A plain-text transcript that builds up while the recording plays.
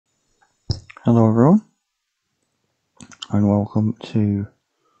Hello everyone, and welcome to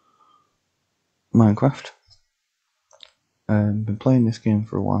Minecraft. Been playing this game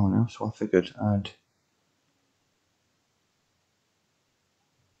for a while now, so I figured I'd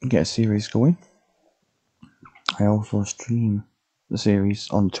get a series going. I also stream the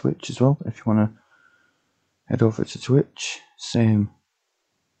series on Twitch as well. If you want to head over to Twitch, same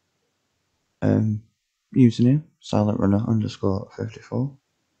username, SilentRunner_34.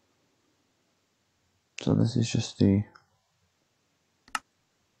 So this is just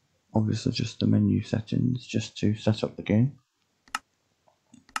obviously just the menu settings, just to set up the game.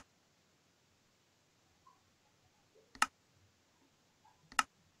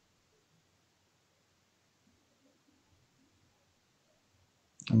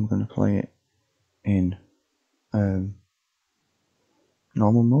 I'm going to play it in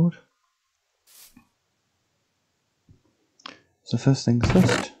normal mode. So first things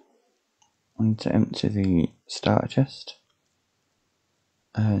first, I need to empty the starter chest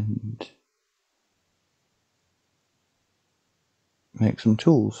and make some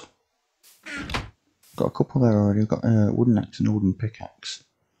tools. Got a couple there already. Got a wooden axe and a wooden pickaxe,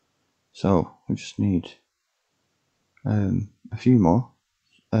 so we just need a few more.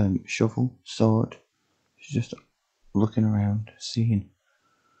 Shovel, sword. Just looking around, seeing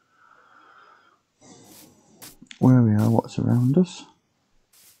where we are, what's around us,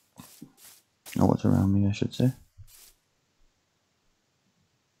 or what's around me, I should say.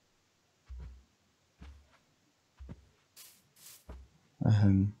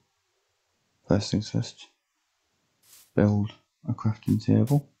 First things first, build a crafting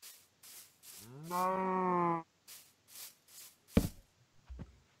table.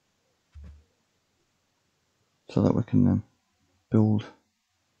 So that we can then build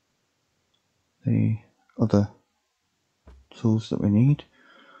the other tools that we need.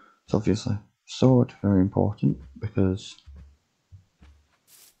 So obviously, sword, very important, because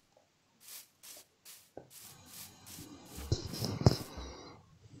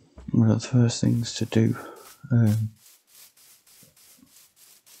one of the first things to do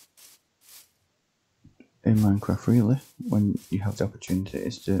in Minecraft, really, when you have the opportunity,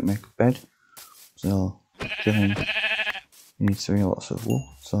 is to make a bed. So killing, you need 3 lots of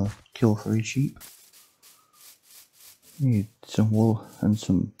wool, so kill 3 sheep. You need some wool and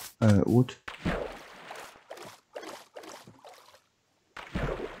some wood.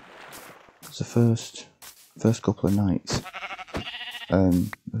 So first couple of nights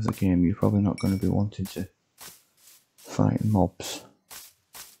of the game, you're probably not going to be wanting to fight mobs.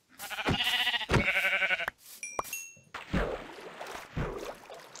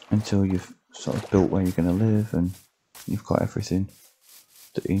 Until you've sort of built where you're going to live and you've got everything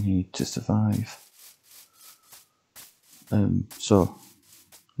that you need to survive. So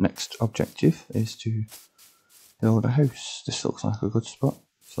next objective is to build a house. This looks like a good spot,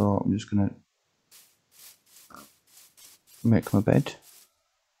 so I'm just going to make my bed.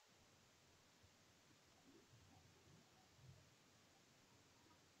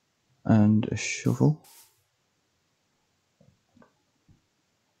 And a shovel.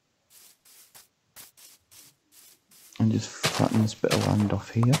 And just flatten this bit of land off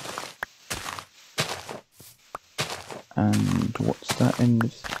here. And what's that in the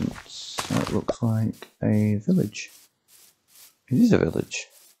distance? That looks like a village. It is a village.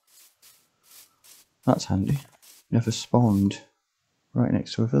 That's handy. Never spawned right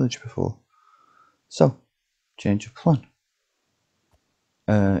next to a village before. So, change of plan.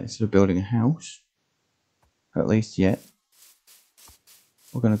 Instead of building a house, at least yet,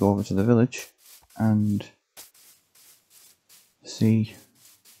 we're going to go over to the village and see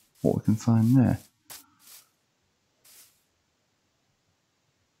what we can find there.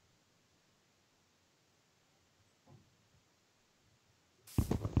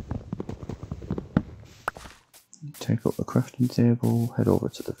 Take up the crafting table, head over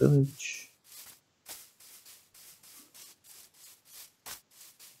to the village.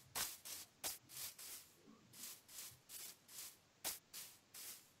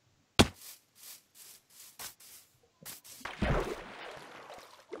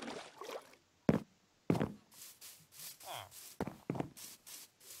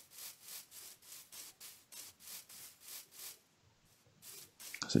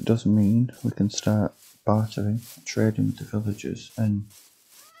 So it does mean we can start bartering, trading with the villagers and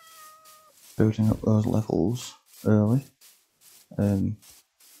building up those levels early. And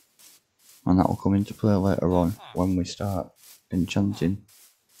that will come into play later on when we start enchanting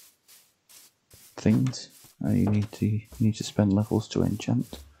things. You need to spend levels to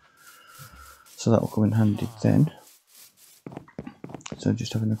enchant, so that will come in handy then. So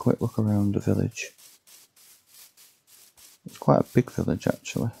just having a quick look around the village. It's quite a big village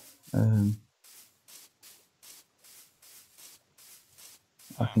actually.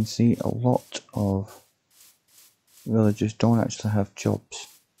 I can see a lot of villagers don't actually have jobs.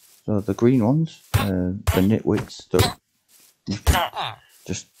 So the green ones, the nitwits, that you can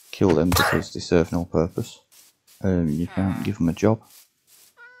just kill them because they serve no purpose. You can't give them a job.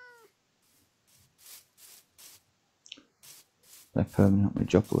 They're permanently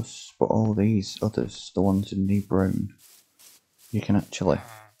jobless. But all these others, the ones in the brown, you can actually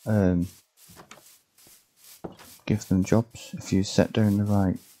give them jobs if you set down the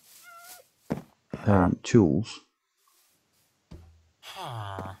right tools.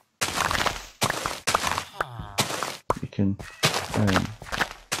 You can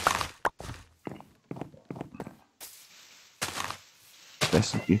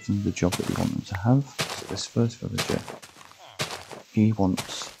basically give them the job that you want them to have. So this first villager, he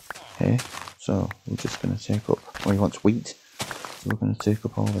wants hay, so we're just going to take up, well, he wants wheat, so we're going to take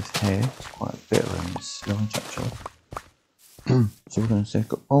up all this hay. It's quite a bit around this village actually. So we're going to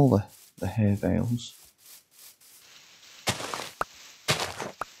take up all the hay bales.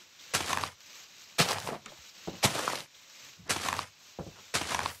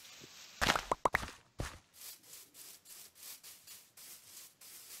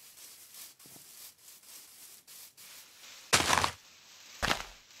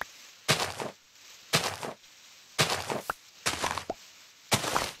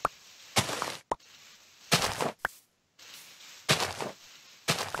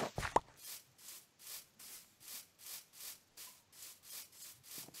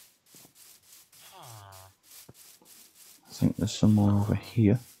 I think there's some more over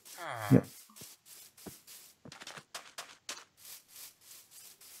here. Yep.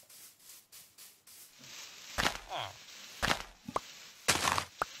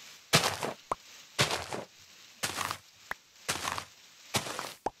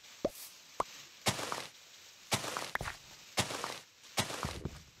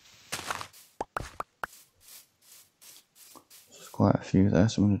 There's quite a few there,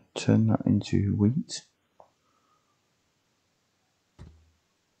 so I'm going to turn that into wheat.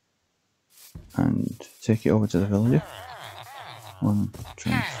 And take it over to the villager. I'm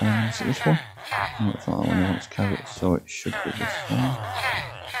trying to find this at this one. And it's like one wants carrots, so it should be this one.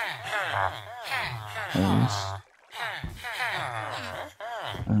 There it is.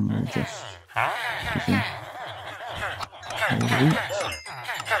 And we'll just give him all the wheat.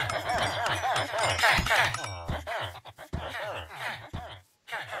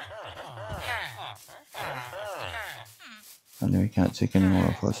 I know he can't take any more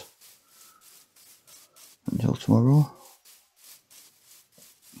of us until tomorrow.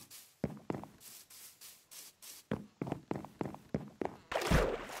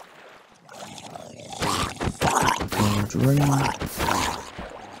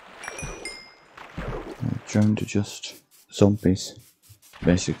 Drowned are just zombies,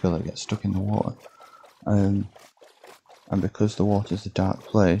 basically, that get stuck in the water. And because the water's a dark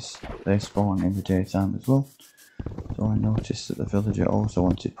place, they spawn in the daytime as well. So I noticed that the villager also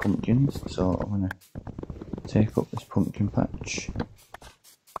wanted pumpkins, so I'm going to take up this pumpkin patch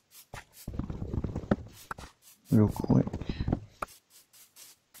real quick.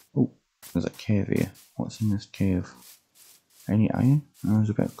 Oh, there's a cave here. What's in this cave? Any iron? Oh, there's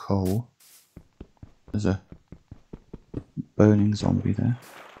a bit of coal. There's a burning zombie there.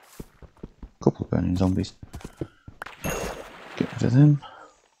 A couple of burning zombies. Get rid of them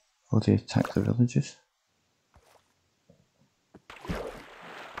before they attack the villagers.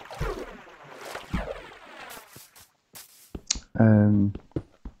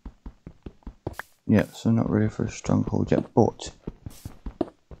 Yeah, so not ready for a stronghold yet, but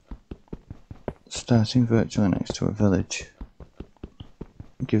starting virtually next to a village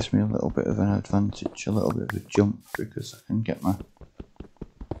gives me a little bit of an advantage, a little bit of a jump, because I can get my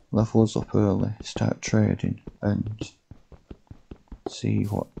levels up early, start trading, and see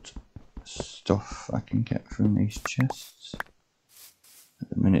what stuff I can get from these chests. At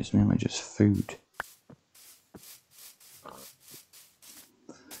the minute it's mainly just food.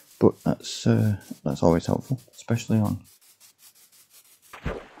 But that's always helpful, especially on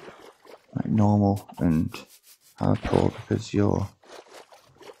like normal and hardcore, because you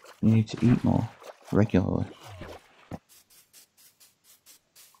need to eat more regularly.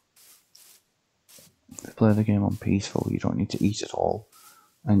 If you play the game on peaceful, you don't need to eat at all,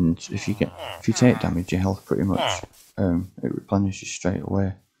 and if you take damage, your health pretty much it replenishes straight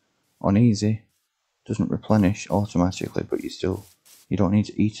away. On easy, doesn't replenish automatically, but you don't need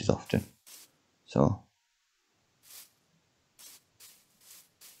to eat as often. So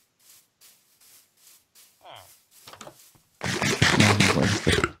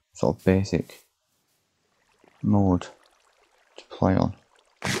sort of basic mode to play on.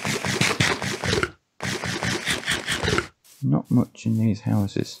 Not much in these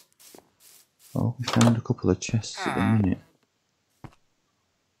houses. Oh, we found a couple of chests at the minute.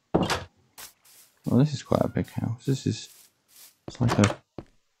 Well, this is quite a big house. It's like a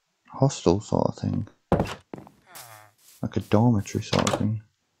hostel sort of thing. Like a dormitory sort of thing.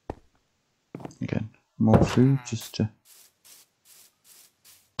 Again, more food just to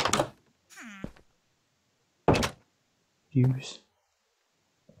use.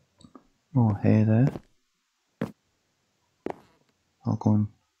 More hay there. I'll go and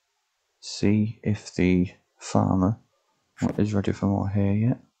see if the farmer is ready for more hay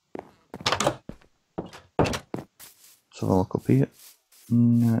yet. Let's have a look up here.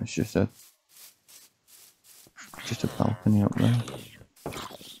 No, it's just a balcony up there.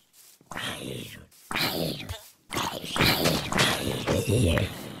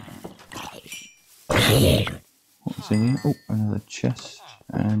 What's in here? Oh, another chest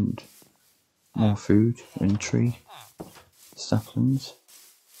and more food and tree saplings,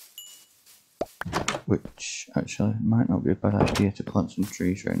 which actually might not be a bad idea to plant some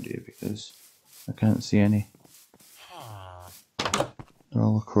trees around here because I can't see any. They're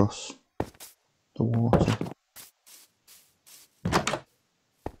all across the water.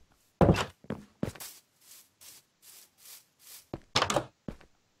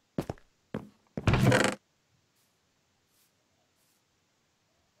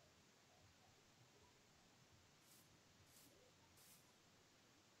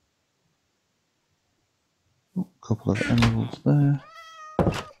 Oh, a couple of emeralds there.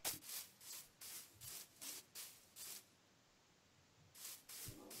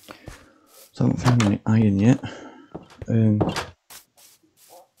 So I haven't found any iron yet. So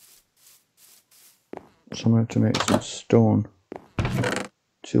I'm going to have to make some stone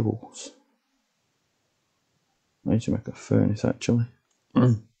tools. I need to make a furnace actually.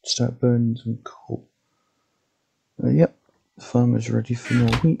 Start burning some coal. Yep, the farmer's ready for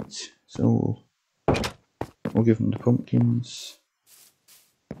more wheat, so we'll give him the pumpkins.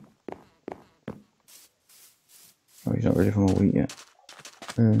 Oh, he's not ready for more wheat yet.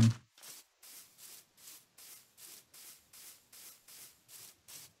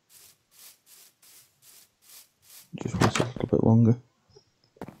 Just wait a little bit longer.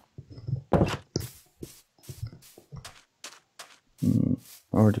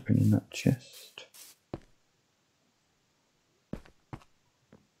 Already been in that chest.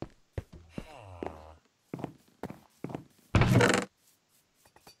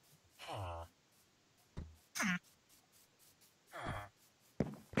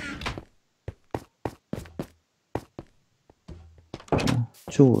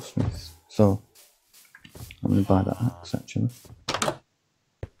 Toolsmith. So I'm going to buy that axe actually.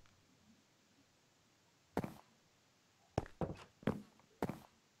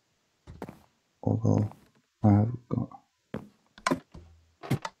 Although I've got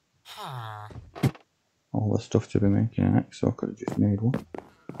all the stuff to be making an axe, so I could have just made one.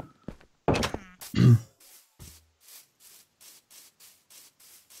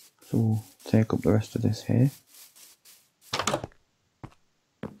 So we'll take up the rest of this hay.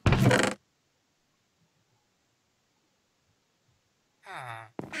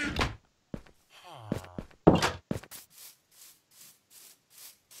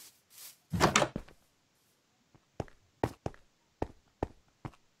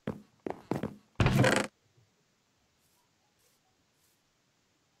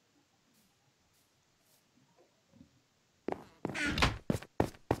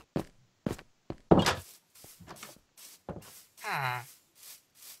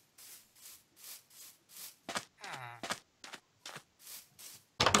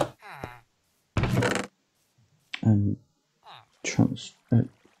 And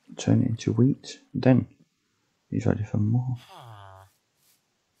turn it into wheat, then he's ready for more.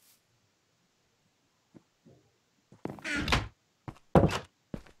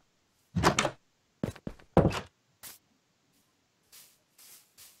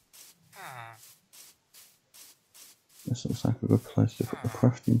 This looks like a good place to put the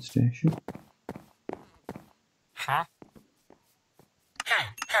crafting station.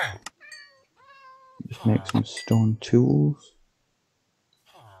 Just make some stone tools.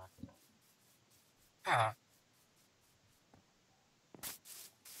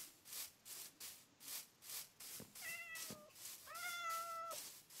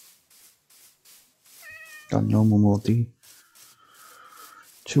 On normal mode, the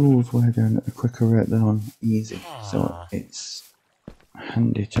tools wear down at a quicker rate than on easy, so it's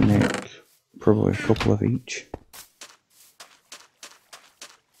handy to make probably a couple of each,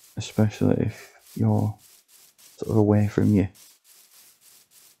 especially if you're sort of away from your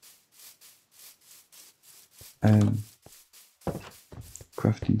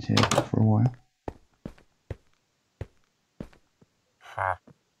crafting table for a while.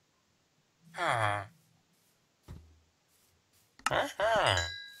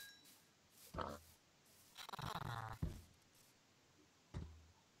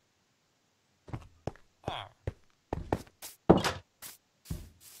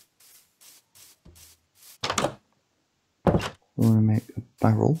 We want to make a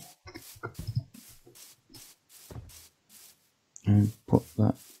barrel and put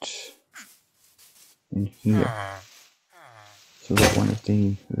that in here so that one of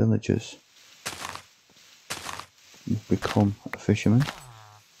the villagers will become a fisherman.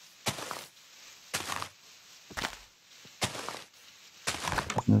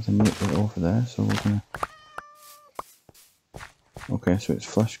 There's another niplet over there, so we're gonna. Okay, so it's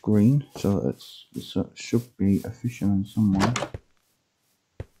flash green, so it should be a fisherman somewhere.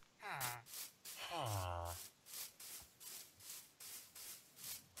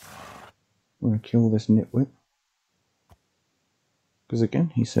 I'm gonna kill this nitwit because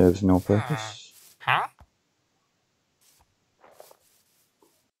again he serves no purpose.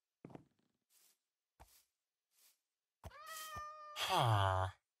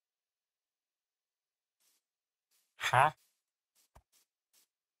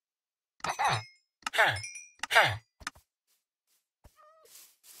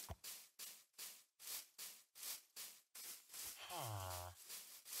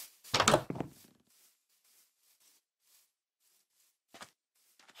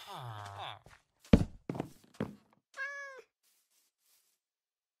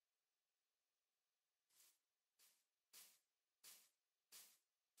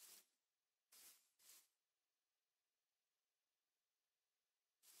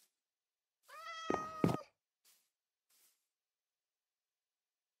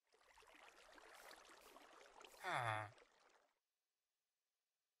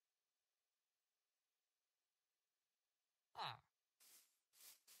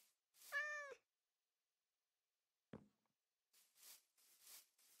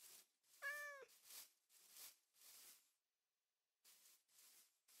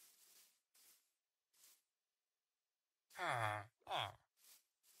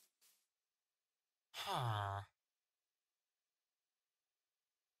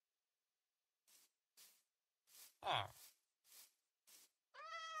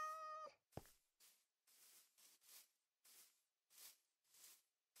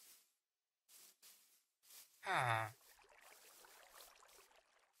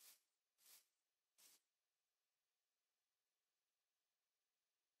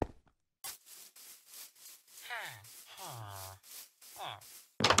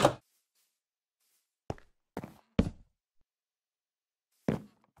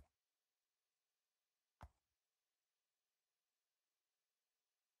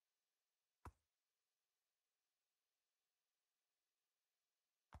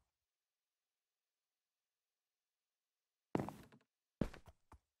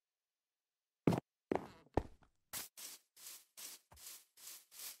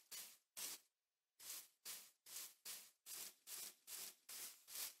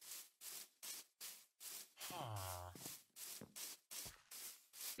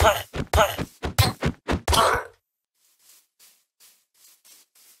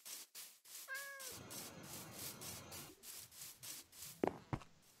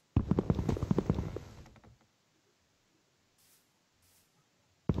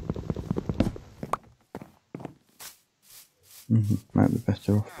 Might be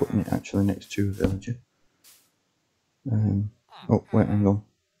better off putting it actually next to a villager. Oh wait, hang on.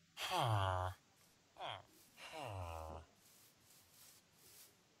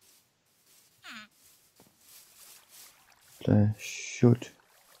 There should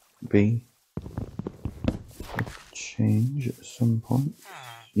be a change at some point.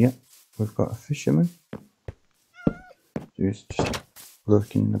 Yep, we've got a fisherman who's just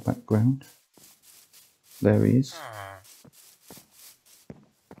lurking in the background. There he is.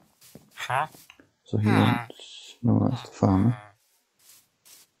 So he wants... No, that's the farmer.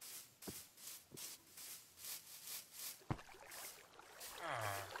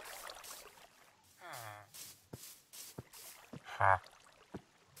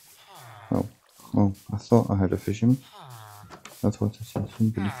 Oh, I thought I had a fisherman. I thought I saw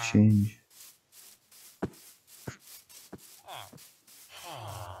somebody change.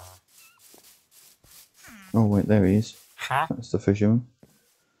 Oh wait, there he is. That's the fisherman.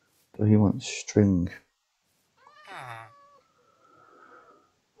 So he wants string.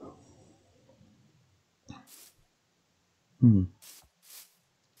 The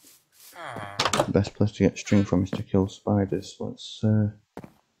best place to get string from is to kill spiders. Let's have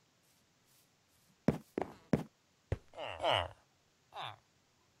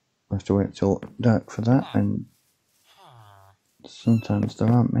to wait till dark for that, and sometimes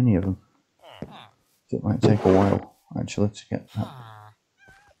there aren't many of them. So it might take a while actually to get that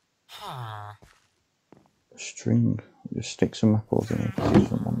string. Just stick some apples in it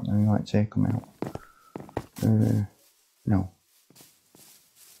and we might take them out. No.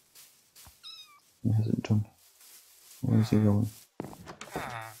 He hasn't done. Where is he going?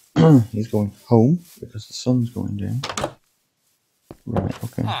 He's going home because the sun's going down. Right,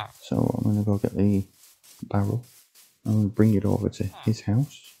 okay. So I'm going to go get the barrel. I'm going to bring it over to his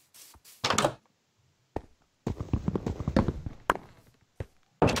house.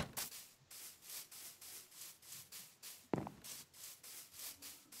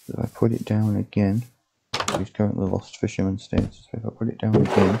 If I put it down again, he's currently lost fisherman status. So if I put it down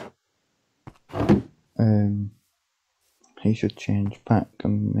again, he should change back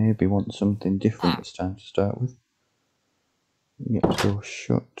and maybe want something different this time to start with. Get the door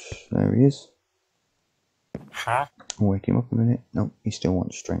shut. There he is. I'll wake him up a minute. Nope, he still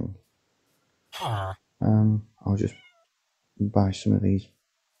wants string. I'll just buy some of these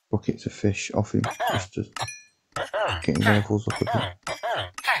buckets of fish off him just to get his levels up a bit.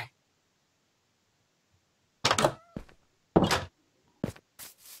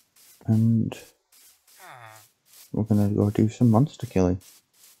 And we're gonna go do some monster killing.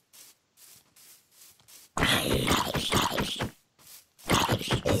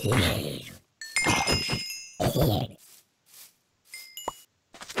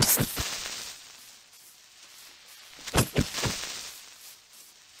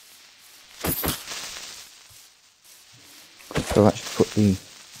 So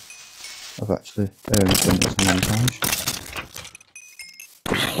I've actually done this montage.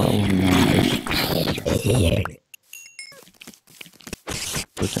 Quite a long montage.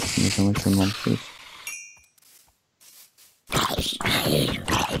 Protecting the village from monsters.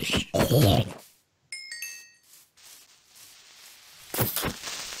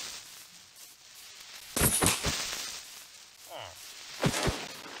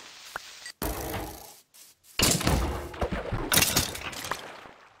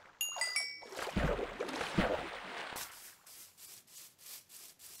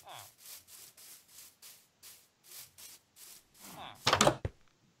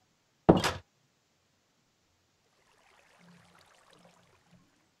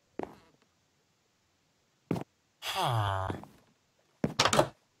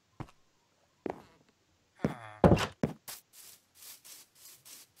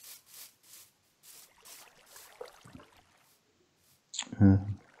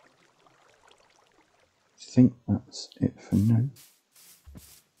 I think that's it for now.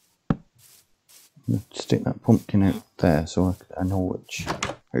 I'm going to stick that pumpkin out there so I know which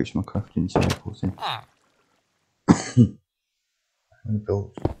house my crafting circle's in. I'm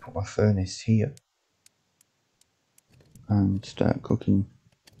going to put my furnace here and start cooking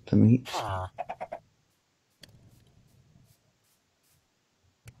the meat.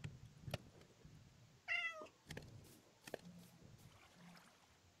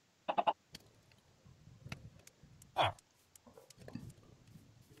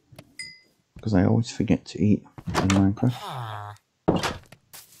 Because I always forget to eat in Minecraft.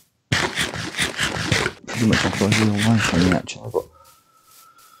 Pretty much like a real life for me actually, but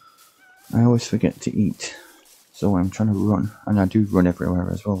I always forget to eat. So I'm trying to run, and I do run everywhere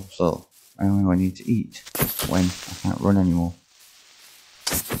as well, so I only need to eat when I can't run anymore.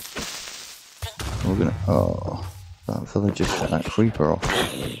 We're gonna, oh, that villager set that creeper off.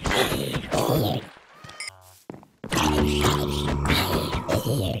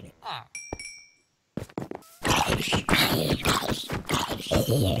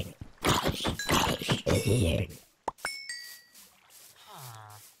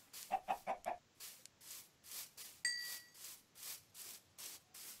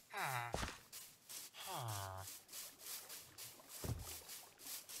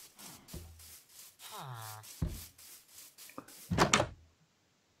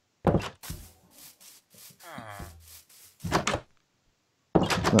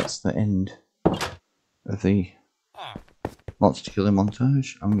 That's the end of the monster killing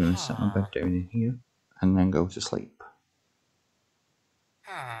montage. I'm going to set my bed down in here and then go to sleep.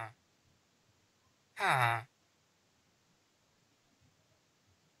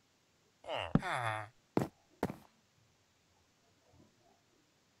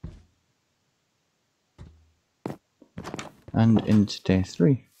 And into day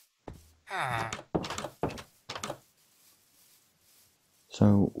 3.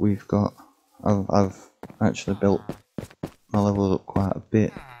 So we've got, I've actually built my levels up quite a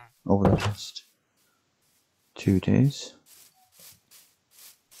bit over the past 2 days.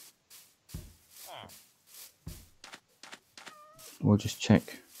 We'll just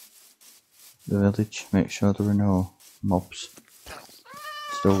check the village, make sure there are no mobs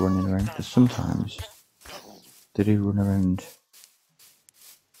still running around, because sometimes they do run around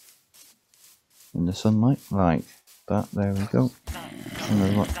in the sunlight like that. There we go. And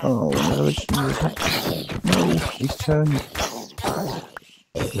they're like, oh, the village is attacked. No, he's turned.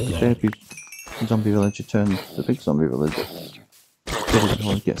 The baby zombie villager turned the big zombie villager.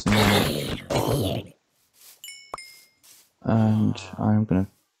 Before he gets in there. And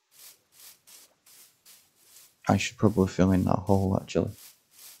I should probably fill in that hole actually.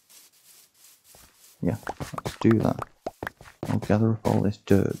 Yeah, let's do that. I'll gather up all this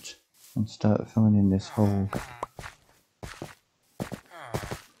dirt and start filling in this hole.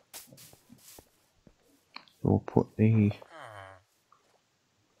 We'll put the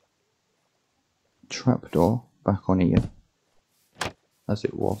trapdoor back on here as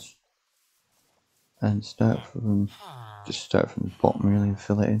it was, and start from the bottom really and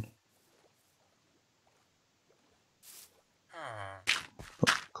fill it in. Put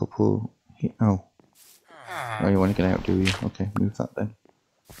a couple here. Oh, you want to get out, do you? Okay, move that then.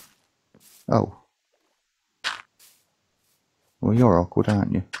 Oh, well, you're awkward,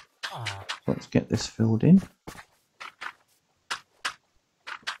 aren't you? So let's get this filled in.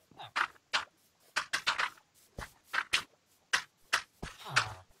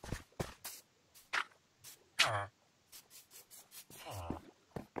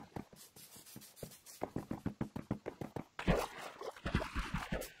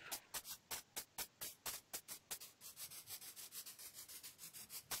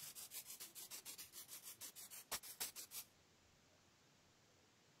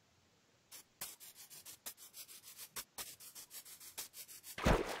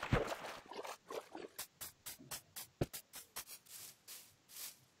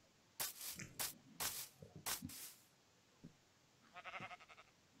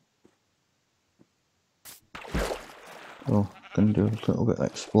 So I'm going to do a little bit of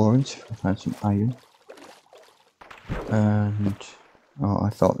exploring, see if I find some iron. And oh, I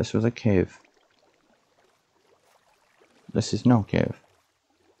thought this was a cave. This is no cave.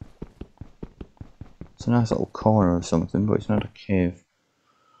 It's a nice little corner or something, but it's not a cave.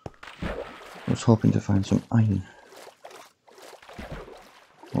 I was hoping to find some iron.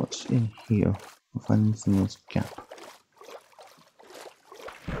 What's in here? I'll find anything in this gap.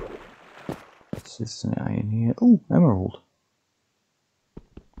 Is an iron here. Oh, emerald.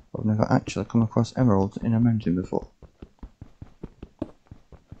 I've never actually come across emeralds in a mountain before.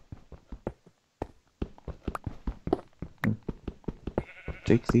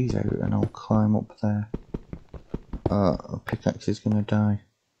 Dig these out and I'll climb up there. A pickaxe is gonna die.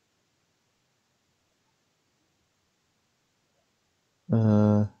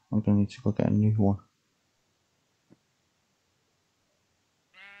 I'm gonna need to go get a new one.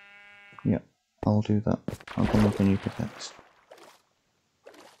 Yeah, I'll do that. I'll go make a new pickaxe.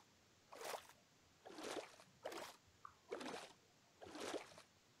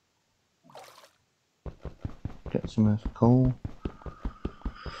 Get some of this coal.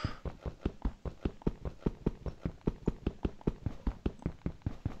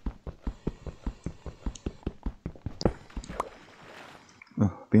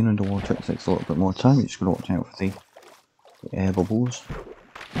 Oh, being underwater takes a little bit more time. You just gotta watch out for the air bubbles.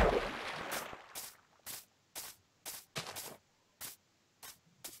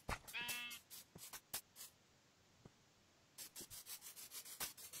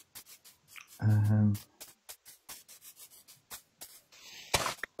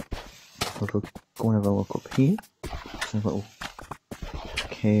 We'll go and have a look up here. There's a little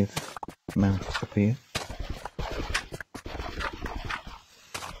cave mouth up here.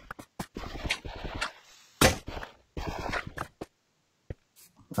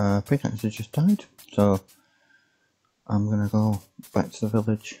 Pickaxe has just died, so I'm gonna go back to the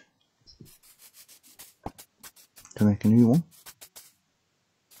village to make a new one.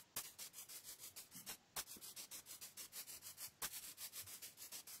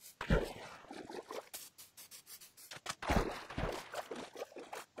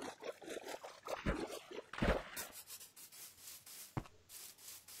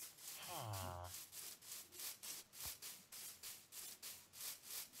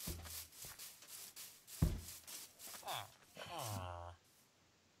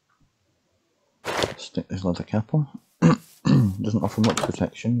 Stick this leather cap on. Doesn't offer much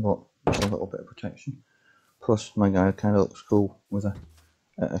protection, but just a little bit of protection. Plus, my guy kind of looks cool with a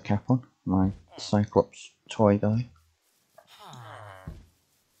a cap on, my Cyclops toy guy.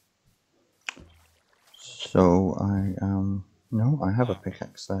 So no, I have a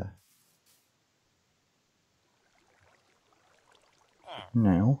pickaxe there.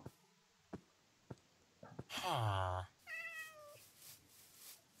 Now,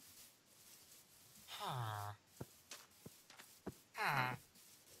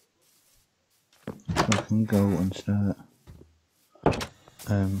 I can go and start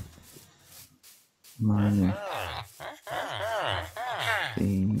mining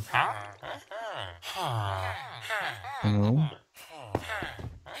the road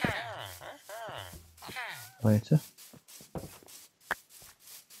later.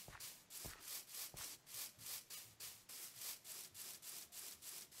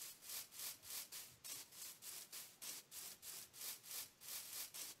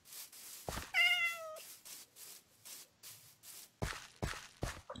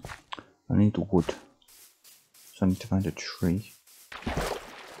 I need wood, so I need to find a tree. I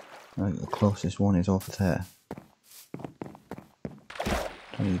think the closest one is over there.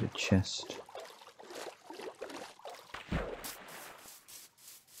 I need a chest.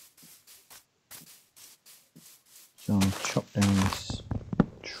 So I'll chop down this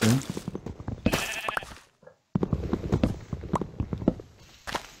tree.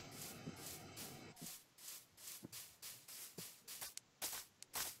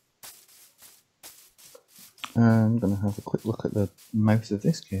 I'm going to have a quick look at the mouth of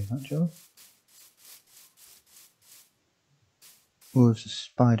this cave actually. Oh, there's a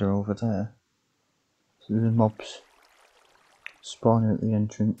spider over there. So there's mobs spawning at the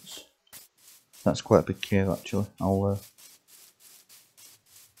entrance. That's quite a big cave actually. I'll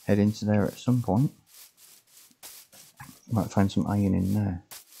head into there at some point. Might find some iron in there.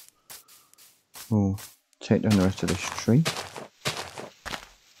 We'll take down the rest of this tree.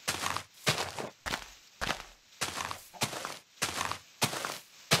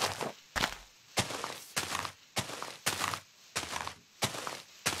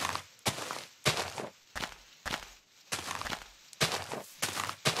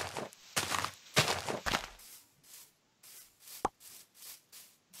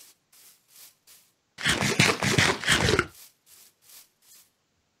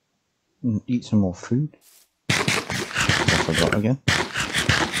 And eat some more food. I forgot again.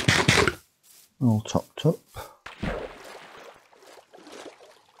 All topped up.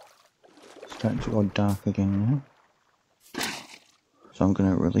 Starting to go dark again now. So I'm going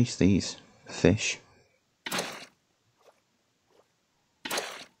to release these fish.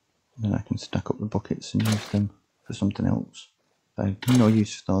 Then I can stack up the buckets and use them for something else. I have no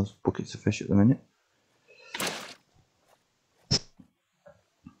use for those buckets of fish at the minute.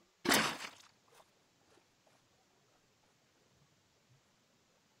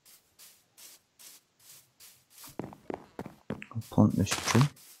 I'll plant this tree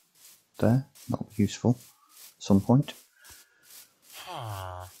there, that'll be useful at some point.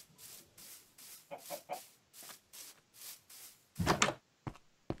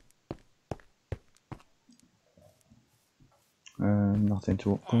 Nothing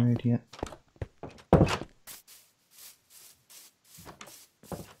to upgrade yet.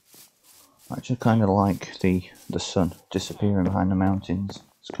 I actually kind of like the sun disappearing behind the mountains.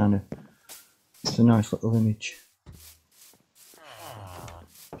 It's a nice little image.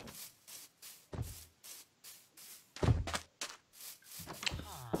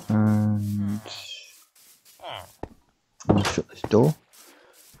 And I'll shut this door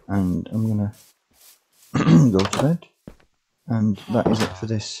and I'm gonna go to bed. And that is it for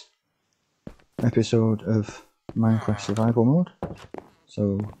this episode of Minecraft Survival Mode.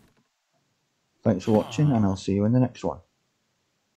 So thanks for watching and I'll see you in the next one.